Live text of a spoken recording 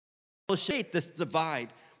shape this divide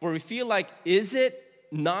where we feel like, is it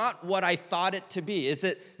not what I thought it to be? Is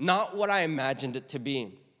it not what I imagined it to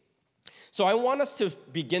be? So I want us to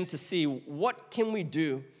begin to see what can we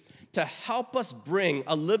do to help us bring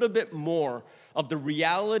a little bit more of the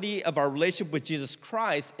reality of our relationship with Jesus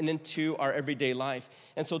Christ and into our everyday life.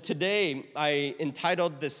 And so today I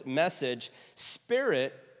entitled this message,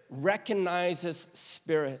 Spirit Recognizes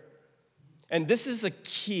Spirit. And this is a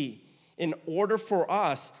key in order for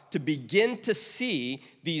us to begin to see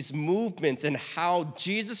these movements and how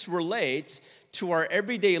Jesus relates to our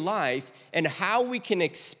everyday life and how we can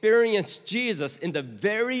experience Jesus in the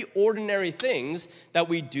very ordinary things that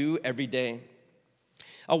we do every day.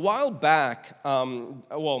 A while back,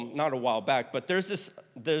 well, not a while back, but there's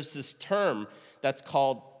this term that's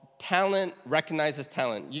called talent recognizes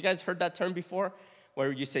talent. You guys heard that term before?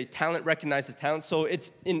 Where you say talent recognizes talent. So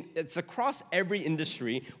it's across every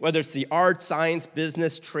industry, whether it's the arts, science,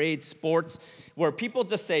 business, trade, sports, where people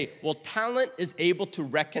just say, well, talent is able to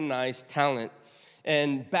recognize talent.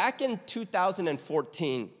 And back in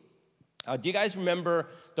 2014, do you guys remember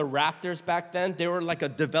the Raptors back then? They were like a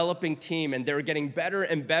developing team, and they were getting better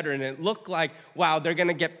and better, and it looked like, wow, they're going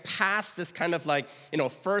to get past this kind of like,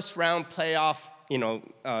 first round playoff,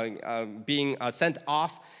 being sent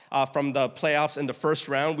off from the playoffs in the first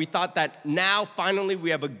round. We thought that now, finally,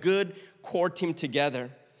 we have a good core team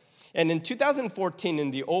together. And in 2014,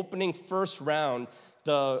 in the opening first round,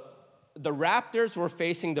 the Raptors were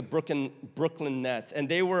facing the Brooklyn Nets, and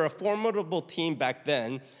they were a formidable team back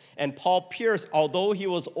then. And Paul Pierce, although he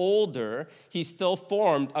was older, he still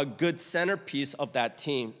formed a good centerpiece of that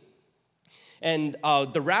team. And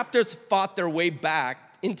the Raptors fought their way back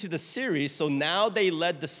into the series, so now they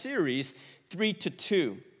led the series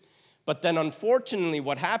 3-2. But then, unfortunately,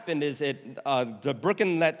 what happened is the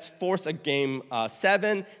Brooklyn Nets forced a game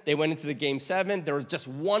 7. They went into the game 7. There was just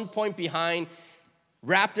 1 point behind.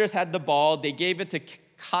 Raptors had the ball. They gave it to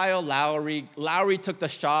Kyle Lowry. Lowry took the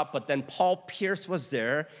shot, but then Paul Pierce was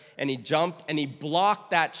there, and he jumped, and he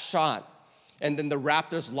blocked that shot. And then the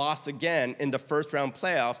Raptors lost again in the first round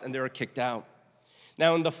playoffs, and they were kicked out.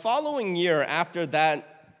 Now, in the following year, after that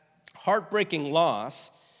heartbreaking loss,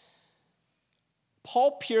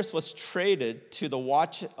 Paul Pierce was traded to the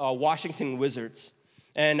Washington Wizards.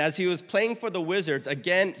 And as he was playing for the Wizards,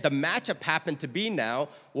 again, the matchup happened to be now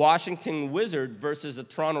Washington Wizards versus the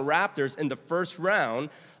Toronto Raptors in the first round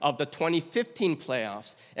of the 2015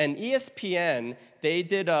 playoffs. And ESPN, they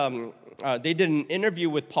did an interview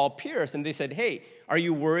with Paul Pierce, and they said, hey, are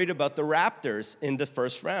you worried about the Raptors in the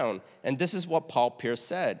first round? And this is what Paul Pierce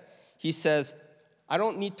said. He says, I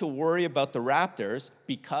don't need to worry about the Raptors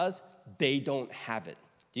because they don't have it.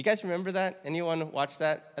 Do you guys remember that? Anyone watch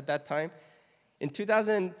that at that time? In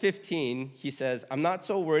 2015, he says, I'm not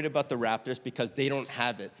so worried about the Raptors because they don't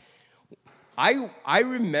have it. I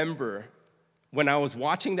remember when I was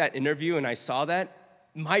watching that interview and I saw that,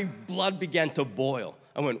 my blood began to boil.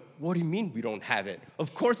 I went, what do you mean we don't have it?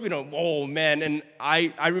 Of course we don't. Oh, man. And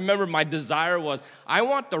I remember my desire was, I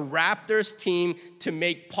want the Raptors team to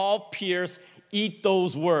make Paul Pierce eat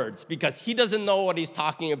those words because he doesn't know what he's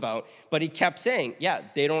talking about. But he kept saying, yeah,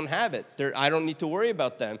 they don't have it. I don't need to worry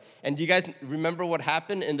about them. And do you guys remember what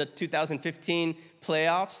happened in the 2015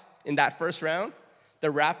 playoffs in that first round? The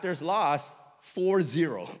Raptors lost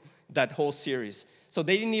 4-0 that whole series. So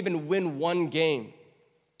they didn't even win one game.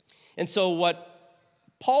 And so what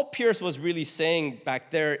Paul Pierce was really saying back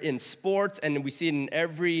there in sports, and we see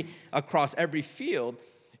it across every field,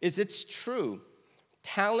 is it's true.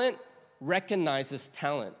 Talent recognizes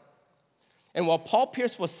talent. And what Paul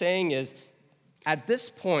Pierce was saying is, at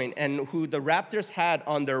this point, and who the Raptors had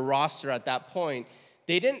on their roster at that point,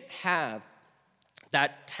 they didn't have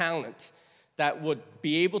that talent that would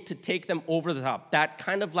be able to take them over the top, that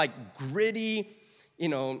kind of like gritty,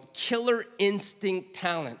 killer instinct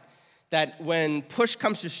talent that when push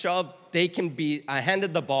comes to shove, they can be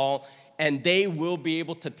handed the ball and they will be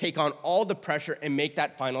able to take on all the pressure and make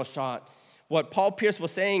that final shot. What Paul Pierce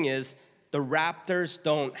was saying is, the Raptors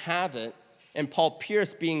don't have it. And Paul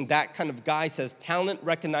Pierce, being that kind of guy, says talent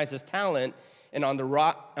recognizes talent. And on the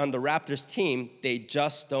Raptors team, they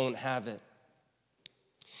just don't have it.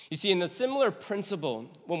 You see, in a similar principle,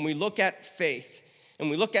 when we look at faith and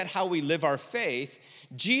we look at how we live our faith,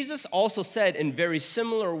 Jesus also said in very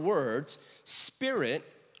similar words, Spirit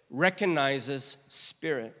recognizes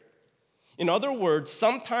Spirit. In other words,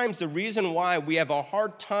 sometimes the reason why we have a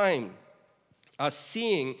hard time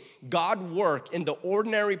seeing God work in the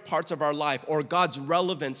ordinary parts of our life, or God's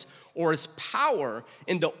relevance or His power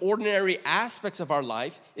in the ordinary aspects of our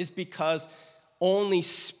life, is because only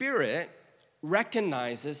Spirit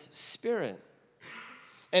recognizes Spirit.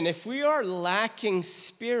 And if we are lacking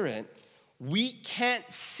Spirit, we can't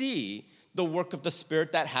see the work of the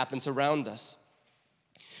Spirit that happens around us.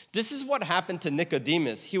 This is what happened to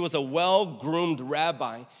Nicodemus. He was a well-groomed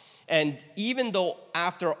rabbi. And even though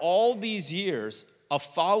after all these years of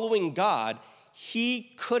following God,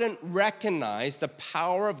 he couldn't recognize the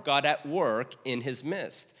power of God at work in his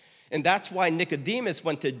midst. And that's why Nicodemus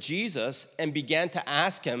went to Jesus and began to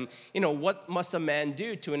ask him, what must a man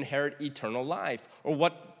do to inherit eternal life? Or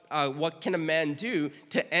what can a man do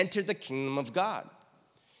to enter the kingdom of God?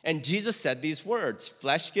 And Jesus said these words,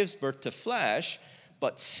 flesh gives birth to flesh,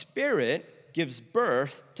 but spirit gives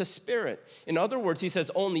birth to spirit. In other words, he says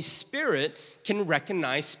only spirit can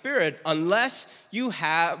recognize spirit. Unless you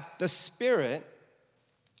have the Spirit,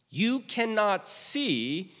 you cannot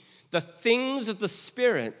see the things of the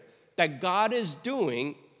Spirit that God is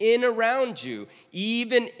doing in around you,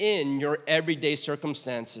 even in your everyday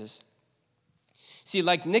circumstances. See,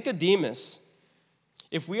 like Nicodemus,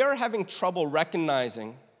 if we are having trouble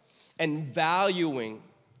recognizing and valuing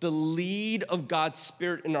the lead of God's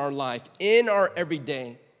Spirit in our life, in our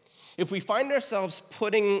everyday, if we find ourselves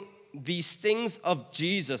putting these things of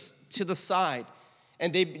Jesus to the side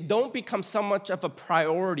and they don't become so much of a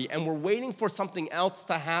priority and we're waiting for something else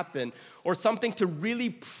to happen or something to really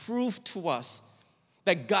prove to us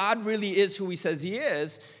that God really is who he says he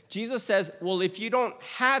is, Jesus says, well, if you don't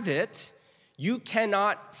have it, you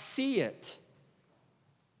cannot see it.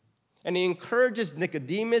 And he encourages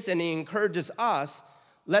Nicodemus and he encourages us,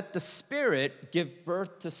 let the Spirit give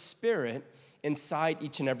birth to spirit inside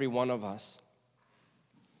each and every one of us.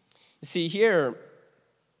 You see here,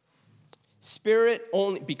 Spirit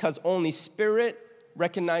only, because only Spirit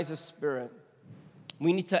recognizes Spirit.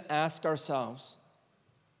 We need to ask ourselves,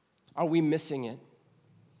 are we missing it?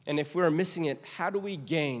 And if we're missing it, how do we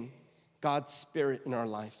gain God's Spirit in our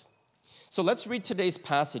life? So let's read today's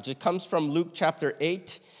passage. It comes from Luke chapter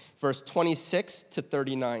 8, verse 26 to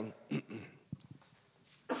 39.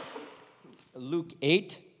 Luke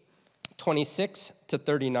 8, 26 to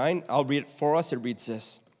 39. I'll read it for us. It reads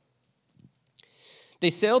this. They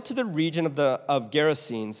sailed to the region of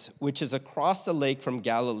Gerasenes, which is across the lake from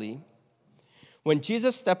Galilee. When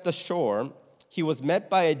Jesus stepped ashore, he was met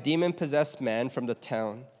by a demon-possessed man from the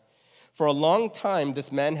town. For a long time,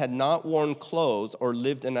 this man had not worn clothes or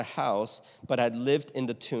lived in a house, but had lived in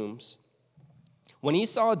the tombs. When he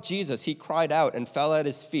saw Jesus, he cried out and fell at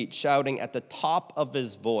his feet, shouting at the top of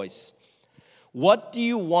his voice, "What do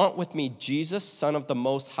you want with me, Jesus, Son of the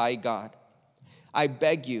Most High God? I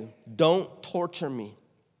beg you, don't torture me."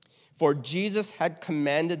 For Jesus had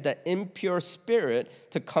commanded the impure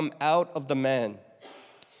spirit to come out of the man.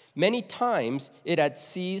 Many times it had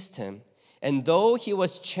seized him, and though he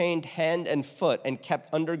was chained hand and foot and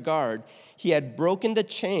kept under guard, he had broken the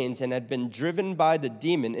chains and had been driven by the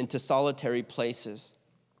demon into solitary places.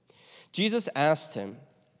 Jesus asked him,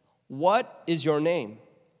 "What is your name?"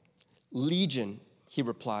 "Legion," he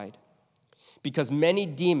replied, because many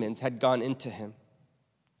demons had gone into him.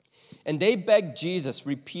 And they begged Jesus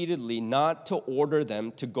repeatedly not to order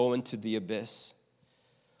them to go into the abyss.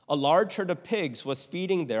 A large herd of pigs was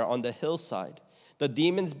feeding there on the hillside. The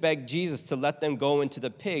demons begged Jesus to let them go into the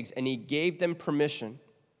pigs, and he gave them permission.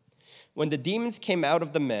 When the demons came out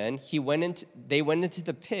of the man, they went into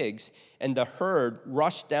the pigs, and the herd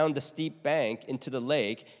rushed down the steep bank into the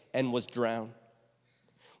lake and was drowned.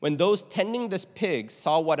 When those tending the pigs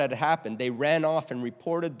saw what had happened, they ran off and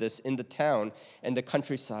reported this in the town and the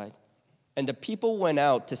countryside. And the people went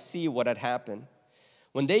out to see what had happened.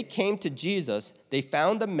 When they came to Jesus, they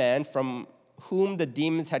found the man from whom the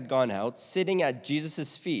demons had gone out sitting at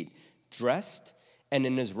Jesus' feet, dressed and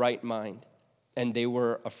in his right mind, and they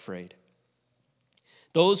were afraid.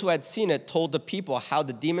 Those who had seen it told the people how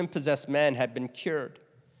the demon-possessed man had been cured.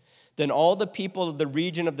 Then all the people of the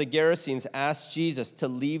region of the Gerasenes asked Jesus to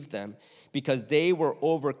leave them because they were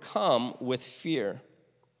overcome with fear.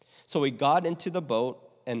 So he got into the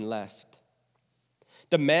boat and left.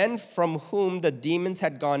 The man from whom the demons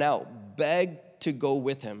had gone out begged to go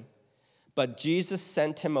with him, but Jesus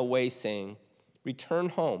sent him away, saying, "Return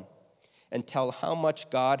home and tell how much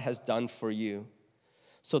God has done for you."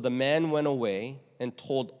 So the man went away and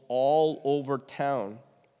told all over town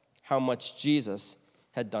how much Jesus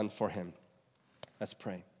had done for him. Let's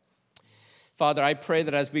pray. Father, I pray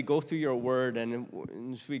that as we go through your word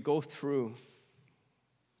and as we go through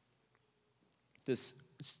this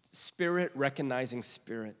Spirit recognizing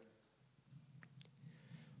Spirit,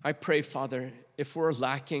 I pray, Father, if we're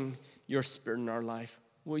lacking your Spirit in our life,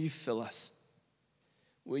 will you fill us?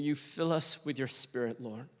 Will you fill us with your Spirit,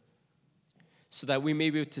 Lord, so that we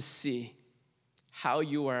may be able to see how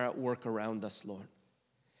you are at work around us, Lord,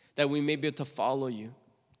 that we may be able to follow you,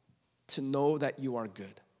 to know that you are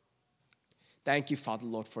good. Thank you, Father,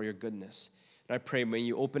 Lord, for your goodness. And I pray, may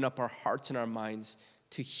you open up our hearts and our minds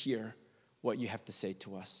to hear what you have to say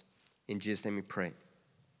to us. In Jesus' name we pray.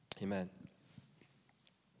 Amen.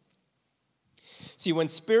 See, when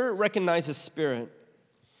spirit recognizes spirit,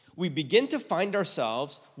 we begin to find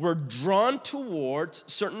ourselves, we're drawn towards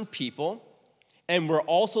certain people, and we're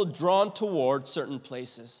also drawn towards certain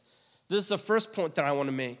places. This is the first point that I want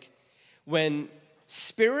to make. When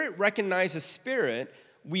spirit recognizes spirit,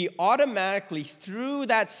 we automatically, through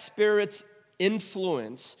that spirit's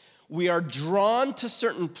influence, we are drawn to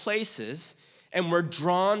certain places and we're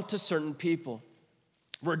drawn to certain people.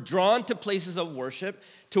 We're drawn to places of worship,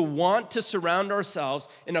 to want to surround ourselves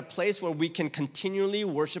in a place where we can continually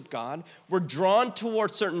worship God. We're drawn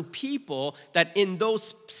towards certain people that in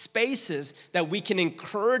those spaces that we can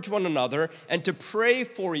encourage one another and to pray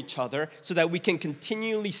for each other so that we can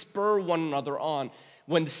continually spur one another on.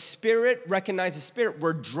 When the Spirit recognizes Spirit,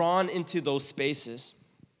 we're drawn into those spaces.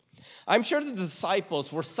 I'm sure that the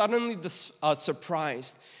disciples were suddenly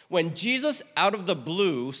surprised when Jesus, out of the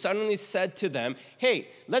blue, suddenly said to them, hey,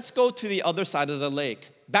 let's go to the other side of the lake.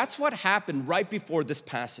 That's what happened right before this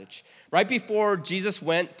passage. Right before Jesus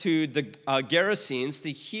went to the Gerasenes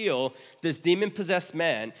to heal this demon-possessed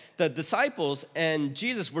man, the disciples and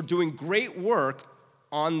Jesus were doing great work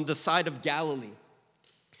on the side of Galilee.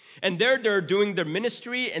 And they're doing their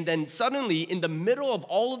ministry, and then suddenly, in the middle of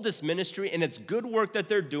all of this ministry, and it's good work that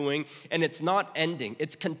they're doing, and it's not ending,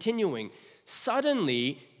 it's continuing.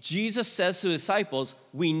 Suddenly, Jesus says to the disciples,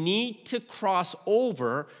 we need to cross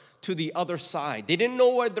over to the other side. They didn't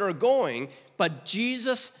know where they're going, but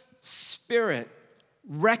Jesus' Spirit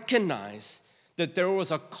recognized that there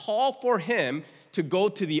was a call for him to go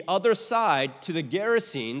to the other side, to the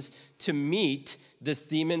Gerasenes, to meet this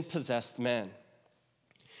demon-possessed man.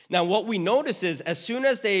 Now, what we notice is as soon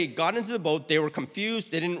as they got into the boat, they were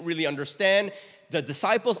confused. They didn't really understand. The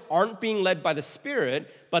disciples aren't being led by the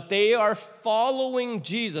Spirit, but they are following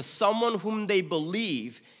Jesus, someone whom they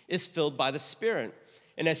believe is filled by the Spirit.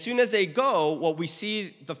 And as soon as they go, what we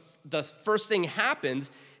see the first thing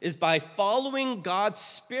happens is by following God's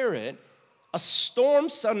Spirit, a storm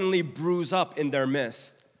suddenly brews up in their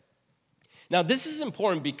midst. Now, this is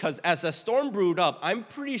important because as a storm brewed up, I'm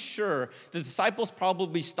pretty sure the disciples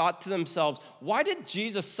probably thought to themselves, why did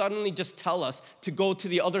Jesus suddenly just tell us to go to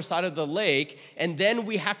the other side of the lake and then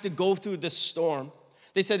we have to go through this storm?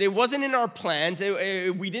 They said it wasn't in our plans.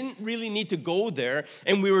 We didn't really need to go there,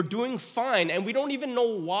 and we were doing fine, and we don't even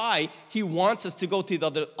know why he wants us to go to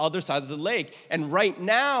the other side of the lake. And right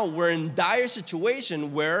now, we're in dire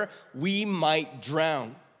situation where we might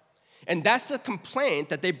drown. And that's the complaint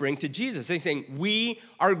that they bring to Jesus. They're saying, we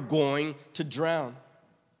are going to drown.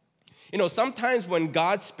 You know, sometimes when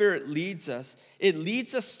God's Spirit leads us, it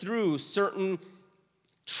leads us through certain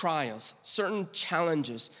trials, certain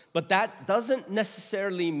challenges. But that doesn't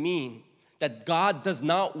necessarily mean that God does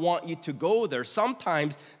not want you to go there.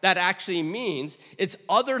 Sometimes that actually means it's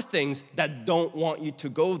other things that don't want you to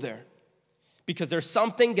go there. Because there's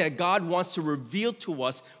something that God wants to reveal to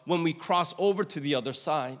us when we cross over to the other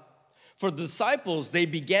side. For the disciples, they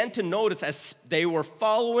began to notice as they were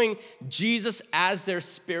following Jesus as their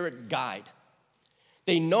spirit guide.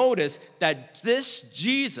 They noticed that this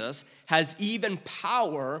Jesus has even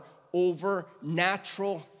power over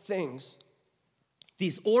natural things.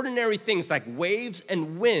 These ordinary things like waves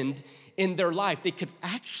and wind in their life, they could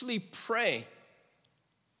actually pray.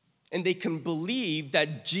 And they can believe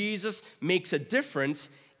that Jesus makes a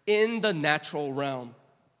difference in the natural realm.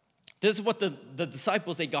 This is what the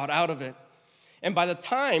disciples, they got out of it. And by the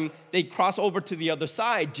time they cross over to the other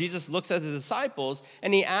side, Jesus looks at the disciples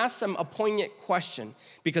and he asks them a poignant question,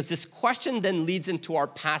 because this question then leads into our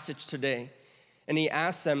passage today. And he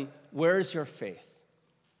asks them, where is your faith?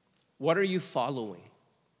 What are you following?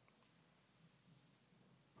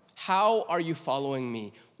 How are you following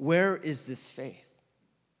me? Where is this faith?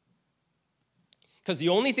 Because the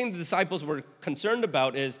only thing the disciples were concerned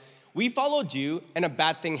about is, we followed you and a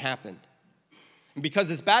bad thing happened. And because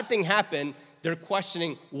this bad thing happened, they're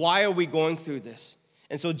questioning, why are we going through this?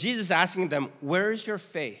 And so Jesus is asking them, where is your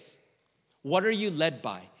faith? What are you led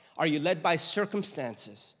by? Are you led by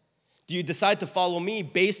circumstances? Do you decide to follow me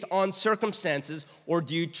based on circumstances, or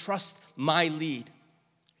do you trust my lead?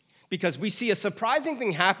 Because we see a surprising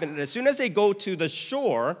thing happen. As soon as they go to the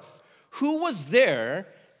shore, who was there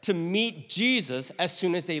to meet Jesus as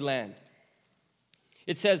soon as they land?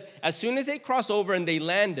 It says, as soon as they crossed over and they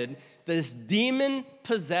landed, this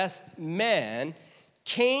demon-possessed man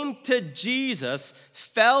came to Jesus,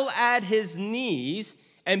 fell at his knees,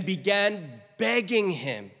 and began begging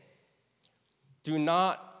him, do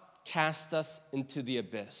not cast us into the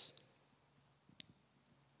abyss.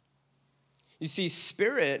 You see,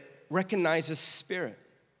 spirit recognizes spirit.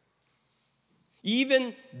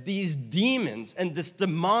 Even these demons and this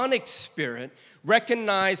demonic spirit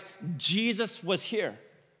recognize Jesus was here.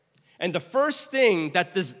 And the first thing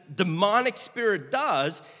that this demonic spirit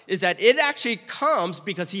does is that it actually comes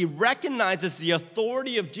because he recognizes the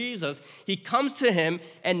authority of Jesus. He comes to him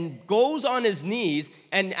and goes on his knees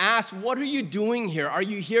and asks, "What are you doing here? Are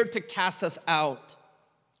you here to cast us out?"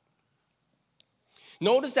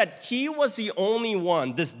 Notice that he was the only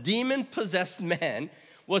one, this demon-possessed man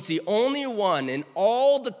was the only one in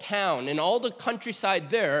all the town, in all the countryside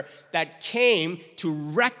there, that came to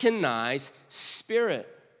recognize spirit.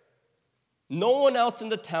 No one else in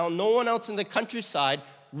the town, no one else in the countryside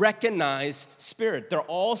recognized spirit. They're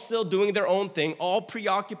all still doing their own thing, all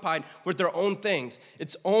preoccupied with their own things.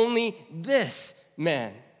 It's only this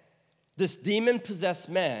man, this demon-possessed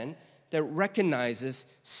man, that recognizes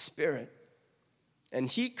spirit. And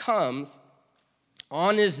he comes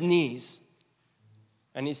on his knees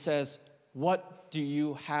and he says, "What do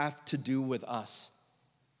you have to do with us?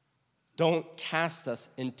 Don't cast us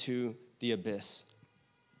into the abyss."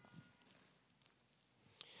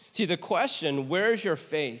 See, the question, "Where's your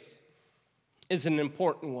faith?" is an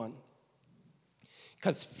important one.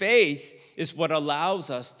 Because faith is what allows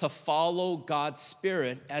us to follow God's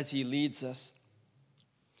Spirit as he leads us.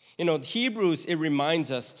 You know, Hebrews, it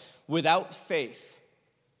reminds us, without faith,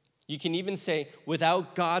 you can even say,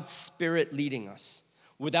 without God's Spirit leading us.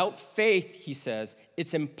 Without faith, he says,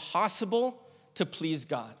 it's impossible to please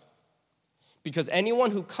God. Because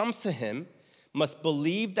anyone who comes to him must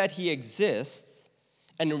believe that he exists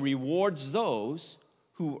and rewards those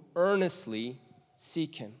who earnestly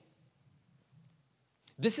seek him.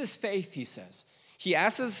 This is faith, he says. He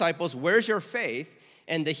asks the disciples, "Where's your faith?"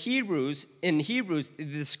 And in Hebrews, they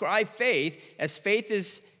describe faith as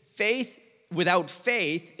faith. Without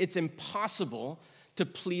faith, it's impossible to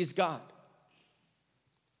please God.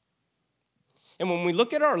 And when we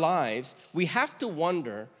look at our lives, we have to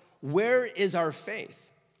wonder, where is our faith?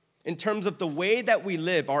 In terms of the way that we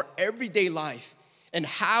live, our everyday life, and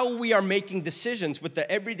how we are making decisions with the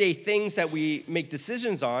everyday things that we make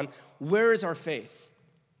decisions on, where is our faith?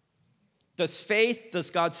 Does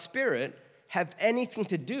God's Spirit have anything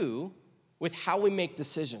to do with how we make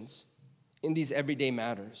decisions in these everyday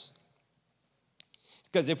matters?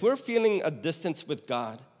 Because if we're feeling a distance with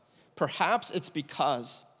God, perhaps it's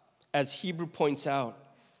because, as Hebrew points out,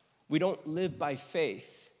 we don't live by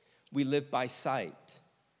faith, we live by sight.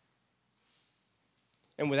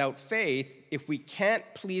 And without faith, if we can't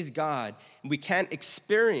please God, we can't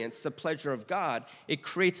experience the pleasure of God, it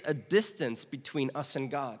creates a distance between us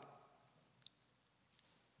and God.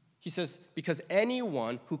 He says, because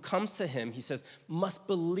anyone who comes to him, he says, must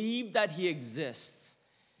believe that he exists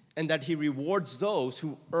and that he rewards those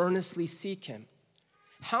who earnestly seek him.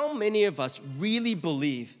 How many of us really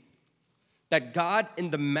believe that God,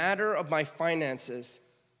 in the matter of my finances,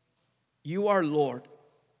 you are Lord?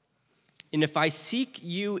 And if I seek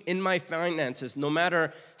you in my finances, no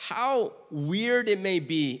matter how weird it may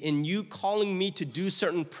be in you calling me to do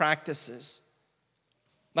certain practices,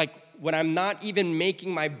 like when I'm not even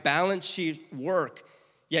making my balance sheet work,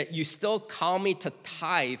 yet you still call me to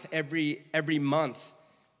tithe every month.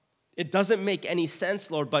 It doesn't make any sense,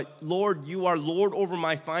 Lord, but Lord, you are Lord over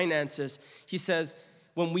my finances. He says,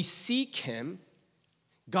 when we seek him,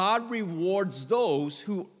 God rewards those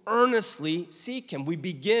who earnestly seek him. We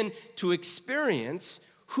begin to experience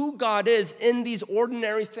who God is in these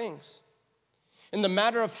ordinary things. In the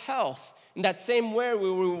matter of health, in that same way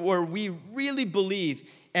where we really believe,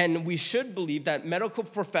 and we should believe, that medical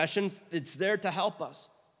professions, it's there to help us.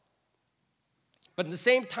 But at the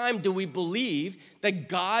same time, do we believe that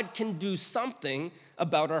God can do something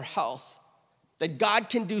about our health? That God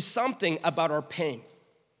can do something about our pain?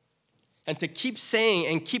 And to keep saying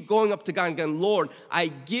and keep going up to God and going, Lord, I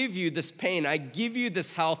give you this pain. I give you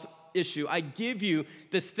this health issue. I give you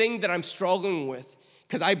this thing that I'm struggling with,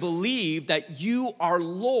 because I believe that you are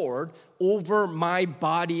Lord over my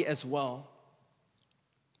body as well.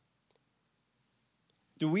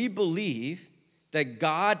 Do we believe that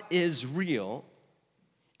God is real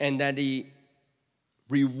and that he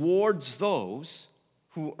rewards those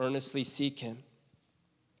who earnestly seek him?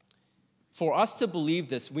 For us to believe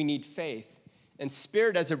this, we need faith. And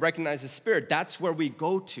Spirit, as it recognizes Spirit, that's where we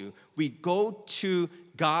go to. We go to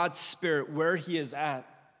God's Spirit where he is at,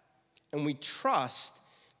 and we trust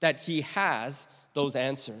that he has those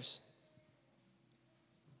answers.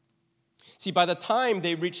 See, by the time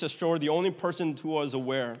they reached the shore, the only person who was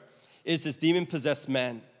aware is this demon-possessed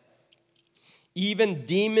man. Even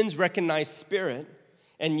demons recognize spirit,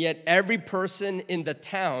 and yet every person in the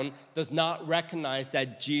town does not recognize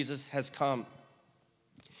that Jesus has come.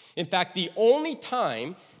 In fact, the only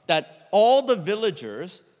time that all the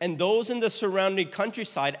villagers and those in the surrounding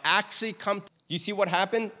countryside actually come. You see what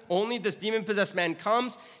happened? Only this demon-possessed man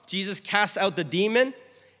comes, Jesus casts out the demon,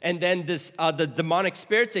 and then the demonic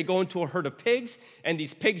spirits, they go into a herd of pigs, and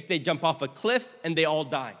these pigs, they jump off a cliff, and they all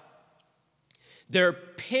die. Their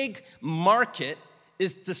pig market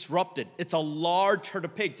is disrupted. It's a large herd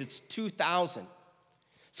of pigs. It's 2,000.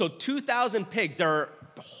 So 2,000 pigs, their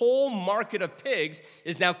whole market of pigs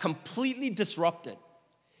is now completely disrupted.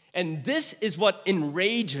 And this is what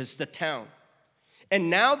enrages the town. And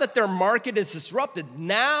now that their market is disrupted,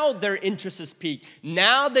 now their interest is piqued.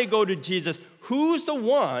 Now they go to Jesus. Who's the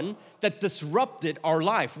one that disrupted our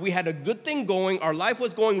life? We had a good thing going. Our life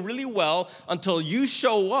was going really well until you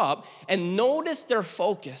show up. And notice their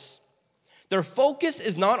focus. Their focus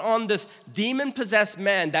is not on this demon-possessed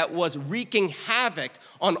man that was wreaking havoc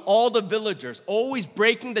on all the villagers, always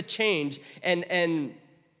breaking the change and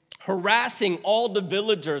harassing all the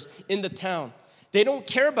villagers in the town. They don't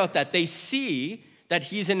care about that. They see that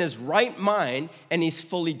he's in his right mind and he's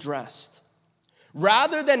fully dressed.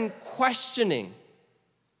 Rather than questioning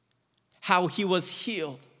how he was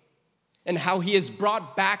healed and how he is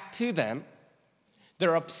brought back to them,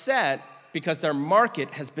 they're upset because their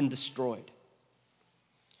market has been destroyed.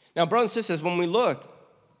 Now, brothers and sisters, when we look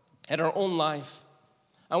at our own life,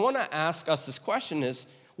 I want to ask us this question is,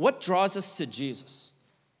 what draws us to Jesus?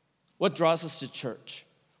 What draws us to church?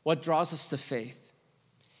 What draws us to faith?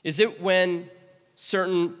 Is it when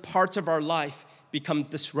certain parts of our life become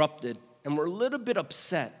disrupted and we're a little bit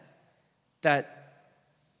upset that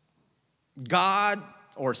God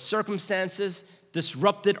or circumstances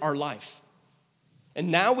disrupted our life?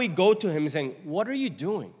 And now we go to him and saying, what are you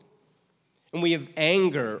doing? And we have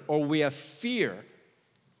anger or we have fear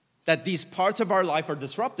that these parts of our life are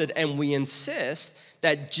disrupted, and we insist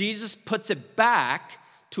that Jesus puts it back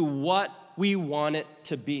to what we want it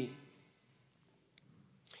to be.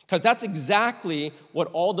 Because that's exactly what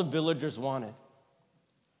all the villagers wanted.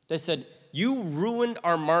 They said, you ruined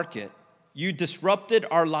our market. You disrupted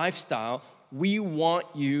our lifestyle. We want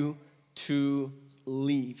you to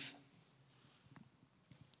leave.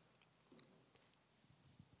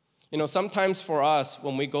 You know, sometimes for us,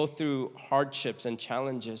 when we go through hardships and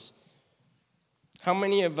challenges, how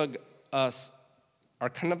many of us are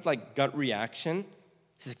kind of like gut reaction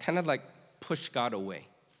is kind of like push God away,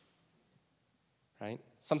 right?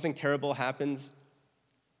 Something terrible happens,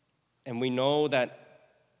 and we know that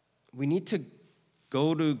we need to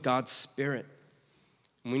go to God's Spirit.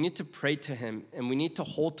 And we need to pray to him, and we need to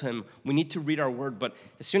hold to him. We need to read our word. But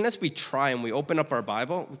as soon as we try and we open up our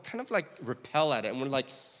Bible, we kind of like repel at it, and we're like,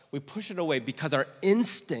 we push it away because our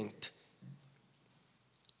instinct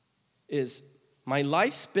is, my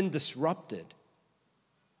life's been disrupted,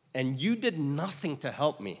 and you did nothing to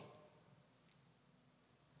help me.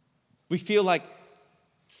 We feel like,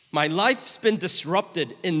 my life's been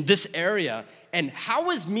disrupted in this area, and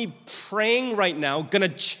how is me praying right now gonna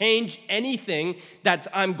change anything that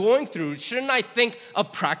I'm going through? Shouldn't I think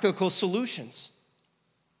of practical solutions?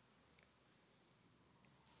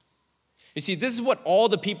 You see, this is what all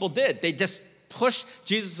the people did. They just pushed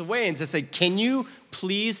Jesus away and just said, can you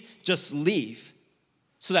please just leave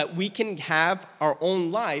so that we can have our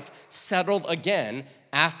own life settled again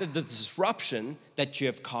after the disruption that you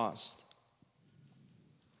have caused?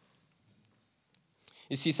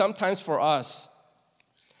 You see, sometimes for us,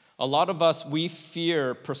 a lot of us, we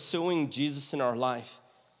fear pursuing Jesus in our life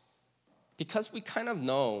because we kind of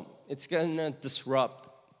know it's going to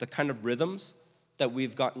disrupt the kind of rhythms that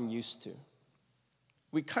we've gotten used to.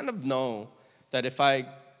 We kind of know that if I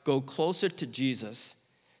go closer to Jesus,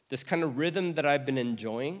 this kind of rhythm that I've been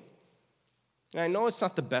enjoying, and I know it's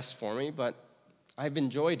not the best for me, but I've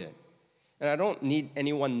enjoyed it. And I don't need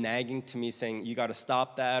anyone nagging to me saying, you got to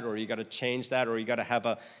stop that, or you got to change that, or you got to have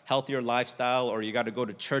a healthier lifestyle, or you got to go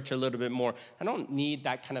to church a little bit more. I don't need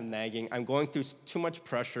that kind of nagging. I'm going through too much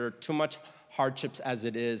pressure, too much hardships as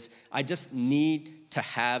it is. I just need to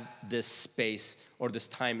have this space or this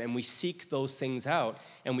time. And we seek those things out,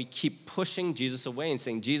 and we keep pushing Jesus away and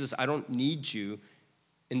saying, Jesus, I don't need you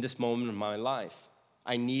in this moment of my life.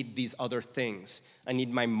 I need these other things. I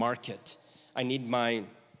need my market. I need my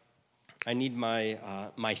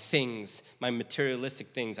things, my materialistic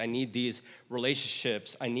things. I need these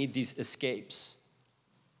relationships. I need these escapes.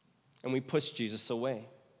 And we push Jesus away.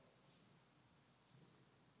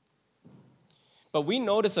 But we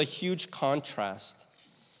notice a huge contrast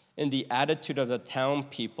in the attitude of the town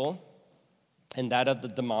people and that of the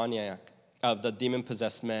demoniac. of the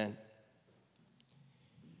demon-possessed man.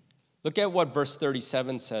 Look at what verse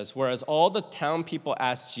 37 says. Whereas all the town people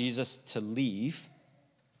asked Jesus to leave,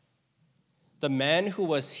 the man who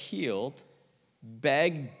was healed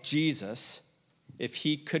begged Jesus if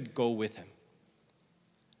he could go with him.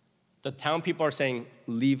 The town people are saying,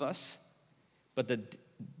 leave us. But the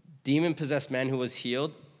demon-possessed man who was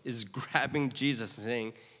healed is grabbing Jesus and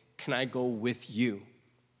saying, can I go with you?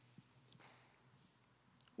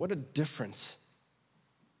 What a difference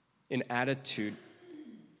in attitude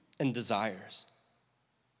and desires.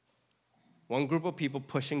 One group of people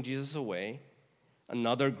pushing Jesus away,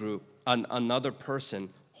 another person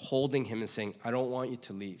holding him and saying, I don't want you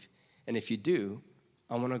to leave. And if you do,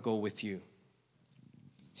 I want to go with you.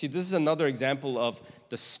 See, this is another example of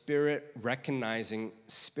the Spirit recognizing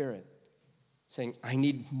Spirit, saying, I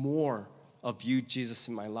need more of you, Jesus,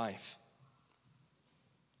 in my life.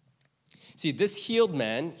 See, this healed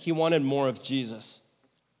man, he wanted more of Jesus.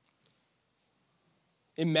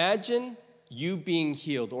 Imagine you being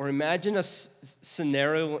healed, or imagine a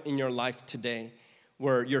scenario in your life today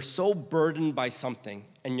where you're so burdened by something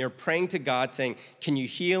and you're praying to God saying, can you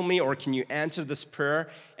heal me, or can you answer this prayer?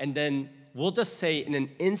 And then we'll just say in an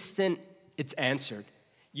instant it's answered.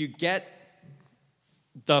 You get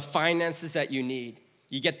the finances that you need.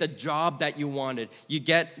 You get the job that you wanted. You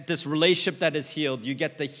get this relationship that is healed. You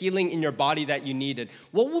get the healing in your body that you needed.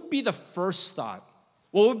 What would be the first thought?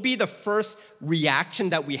 What would be the first reaction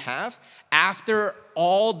that we have after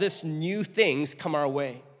all these new things come our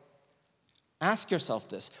way? Ask yourself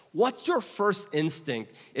this. What's your first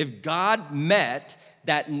instinct if God met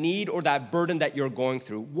that need or that burden that you're going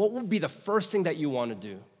through? What would be the first thing that you want to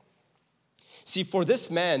do? See, for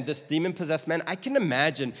this man, this demon-possessed man, I can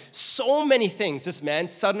imagine so many things this man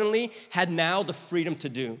suddenly had now the freedom to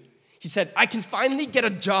do. He said, I can finally get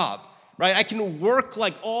a job, right? I can work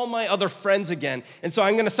like all my other friends again. And so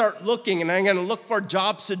I'm going to start looking, and I'm going to look for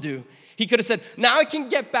jobs to do. He could have said, now I can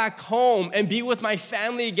get back home and be with my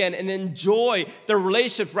family again and enjoy the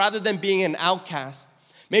relationship rather than being an outcast.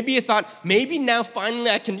 Maybe you thought, maybe now finally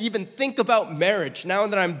I can even think about marriage. Now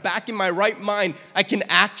that I'm back in my right mind, I can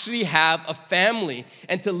actually have a family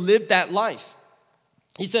and to live that life.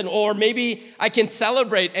 He said, or maybe I can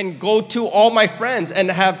celebrate and go to all my friends and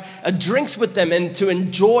have drinks with them and to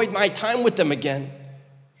enjoy my time with them again.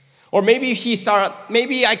 Or maybe he thought,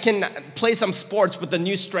 maybe I can play some sports with the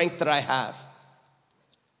new strength that I have.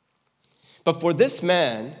 But for this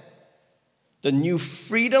man, the new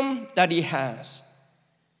freedom that he has,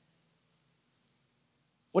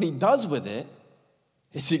 what he does with it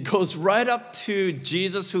is he goes right up to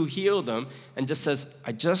Jesus who healed him and just says,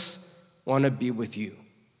 I just want to be with you.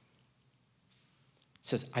 He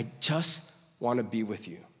says, I just want to be with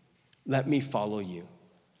you. Let me follow you.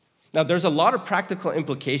 Now, there's a lot of practical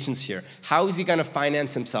implications here. How is he going to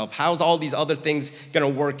finance himself? How's all these other things going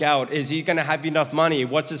to work out? Is he going to have enough money?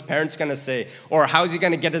 What's his parents going to say? Or how is he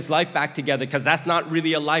going to get his life back together? Because that's not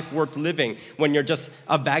really a life worth living when you're just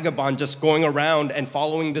a vagabond just going around and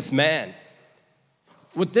following this man.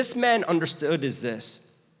 What this man understood is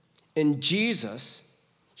this. In Jesus,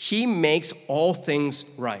 he makes all things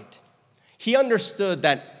right. He understood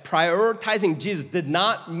that prioritizing Jesus did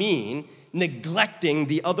not mean neglecting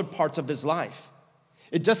the other parts of his life.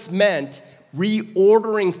 It just meant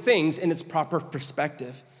reordering things in its proper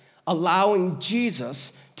perspective, allowing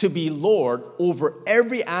Jesus to be Lord over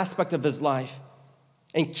every aspect of his life,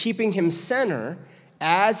 and keeping him center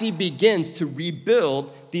as he begins to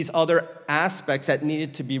rebuild these other aspects that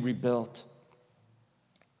needed to be rebuilt.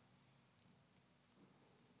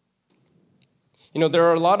 You know, there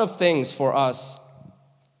are a lot of things for us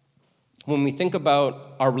when we think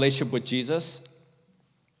about our relationship with Jesus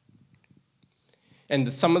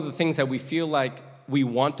and some of the things that we feel like we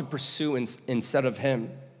want to pursue instead of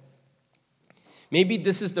him. Maybe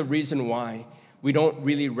this is the reason why we don't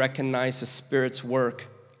really recognize the Spirit's work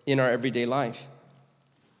in our everyday life.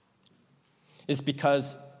 It's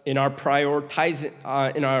because in our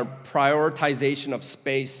prioritization of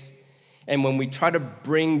space, and when we try to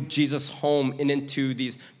bring Jesus home and into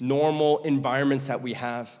these normal environments that we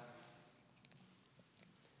have,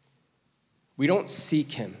 we don't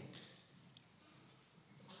seek him.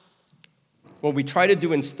 What we try to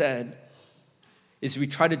do instead is we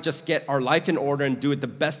try to just get our life in order and do it the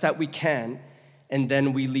best that we can, and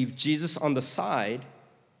then we leave Jesus on the side,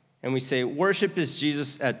 and we say, worship is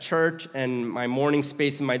Jesus at church and my morning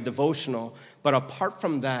space and my devotional, but apart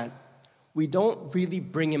from that, we don't really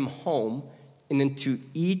bring him home and into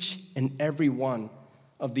each and every one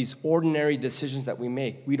of these ordinary decisions that we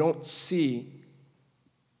make. We don't see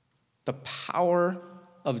the power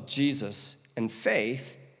of Jesus and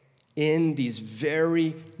faith in these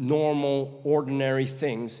very normal, ordinary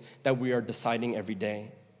things that we are deciding every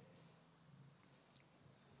day.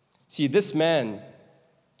 See, this man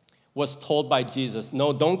was told by Jesus,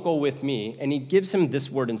 no, don't go with me. And he gives him this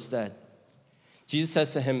word instead. Jesus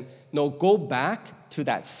says to him, no, go back to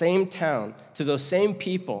that same town, to those same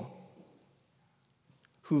people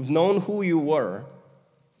who've known who you were,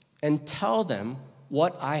 and tell them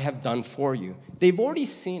what I have done for you. They've already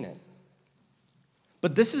seen it.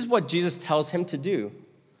 But this is what Jesus tells him to do.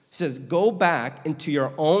 He says, go back into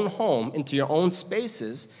your own home, into your own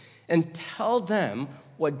spaces, and tell them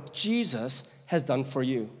what Jesus has done for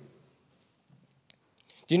you.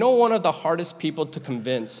 Do you know one of the hardest people to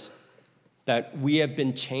convince that we have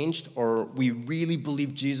been changed, or we really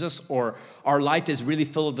believe Jesus, or our life is really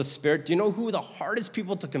full of the Spirit? Do you know who the hardest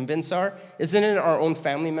people to convince are? Isn't it our own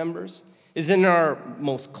family members? Isn't it our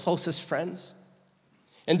most closest friends?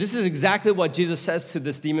 And this is exactly what Jesus says to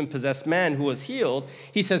this demon-possessed man who was healed.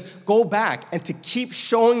 He says, go back and to keep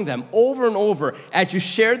showing them over and over as you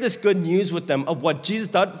share this good news with them of what Jesus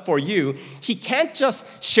did for you. He can't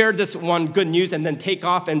just share this one good news and then take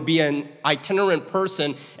off and be an itinerant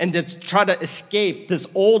person and just try to escape this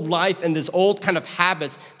old life and this old kind of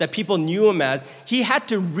habits that people knew him as. He had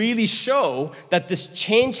to really show that this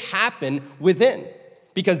change happened within.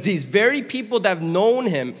 Because these very people that have known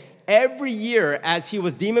him every year as he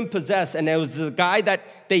was demon-possessed, and it was the guy that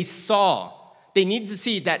they saw, they needed to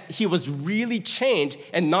see that he was really changed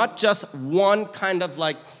and not just one kind of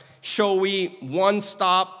like showy, one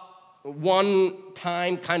stop, one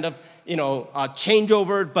time kind of,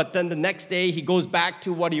 changeover, but then the next day he goes back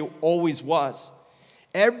to what he always was.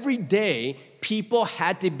 Every day, people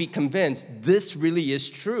had to be convinced this really is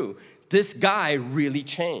true. This guy really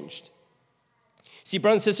changed. See,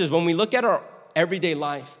 brothers and sisters, when we look at our everyday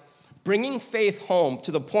life, bringing faith home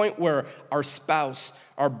to the point where our spouse,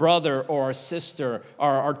 our brother or our sister,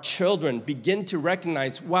 our children begin to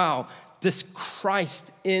recognize, wow, this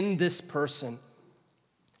Christ in this person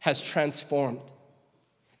has transformed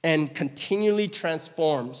and continually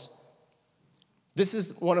transforms. This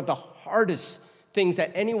is one of the hardest things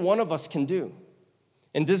that any one of us can do.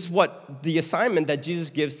 And this is what the assignment that Jesus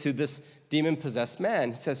gives to this demon-possessed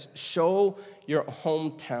man. He says, show your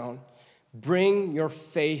hometown. Bring your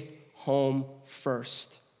faith home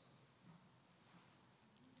first.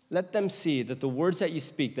 Let them see that the words that you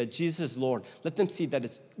speak, that Jesus is Lord, let them see that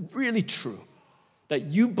it's really true, that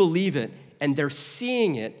you believe it, and they're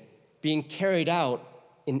seeing it being carried out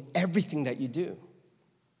in everything that you do.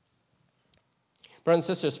 Brothers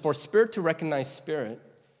and sisters, for Spirit to recognize Spirit,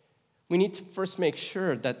 we need to first make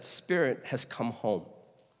sure that Spirit has come home,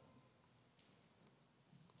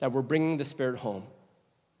 that we're bringing the Spirit home.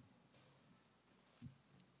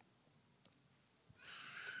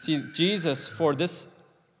 See, Jesus, for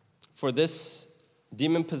this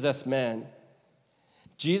demon-possessed man,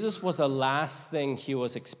 Jesus was the last thing he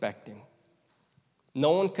was expecting.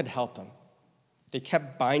 No one could help him. They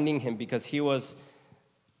kept binding him because he was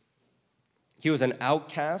an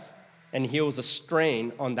outcast and he was a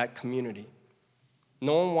strain on that community.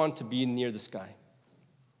 No one wanted to be near this guy.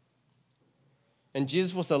 And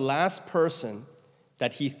Jesus was the last person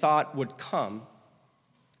that he thought would come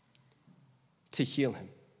to heal him.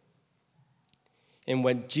 And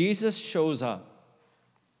when Jesus shows up,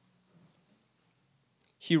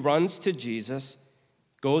 he runs to Jesus,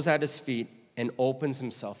 goes at his feet, and opens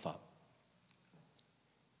himself up.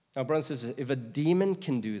 Now, brothers and sisters, if a demon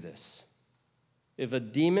can do this, if a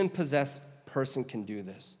demon-possessed person can do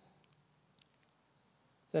this,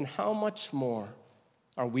 then how much more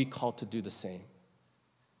are we called to do the same?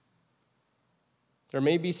 There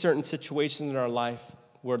may be certain situations in our life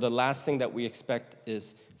where the last thing that we expect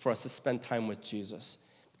is for us to spend time with Jesus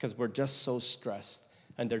because we're just so stressed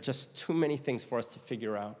and there are just too many things for us to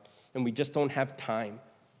figure out and we just don't have time.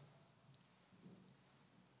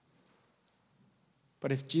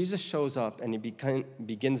 But if Jesus shows up and he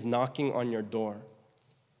begins knocking on your door,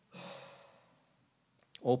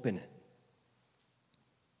 open it.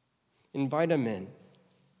 Invite him in.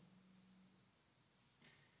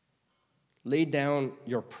 Lay down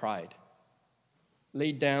your pride.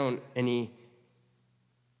 Lay down any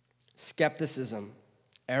skepticism,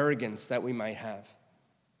 arrogance that we might have.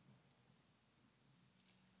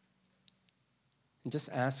 And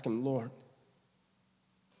just ask him, Lord,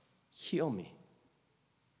 heal me,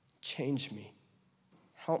 change me,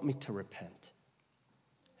 help me to repent,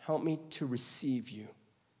 help me to receive you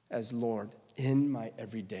as Lord in my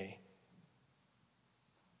everyday.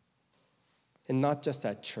 And not just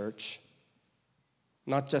at church,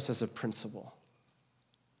 not just as a principle.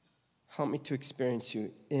 Help me to experience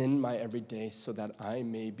you in my everyday so that I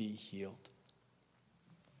may be healed.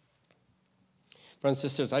 Brothers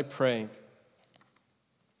and sisters, I pray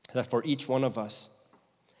that for each one of us,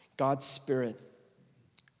 God's Spirit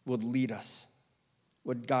would lead us,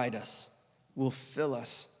 would guide us, will fill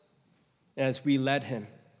us as we let him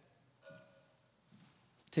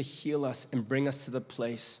to heal us and bring us to the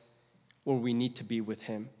place where we need to be with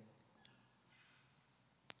him,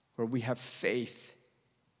 where we have faith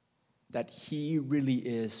that he really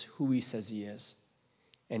is who he says he is,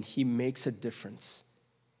 and he makes a difference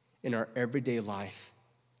in our everyday life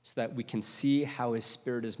so that we can see how his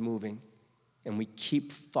Spirit is moving, and we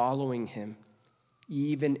keep following him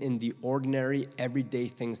even in the ordinary, everyday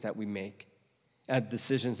things that we make,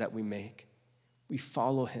 decisions that we make. We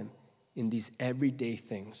follow him in these everyday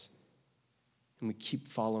things, and we keep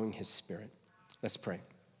following his Spirit. Let's pray.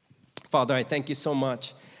 Father, I thank you so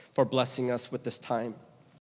much for blessing us with this time.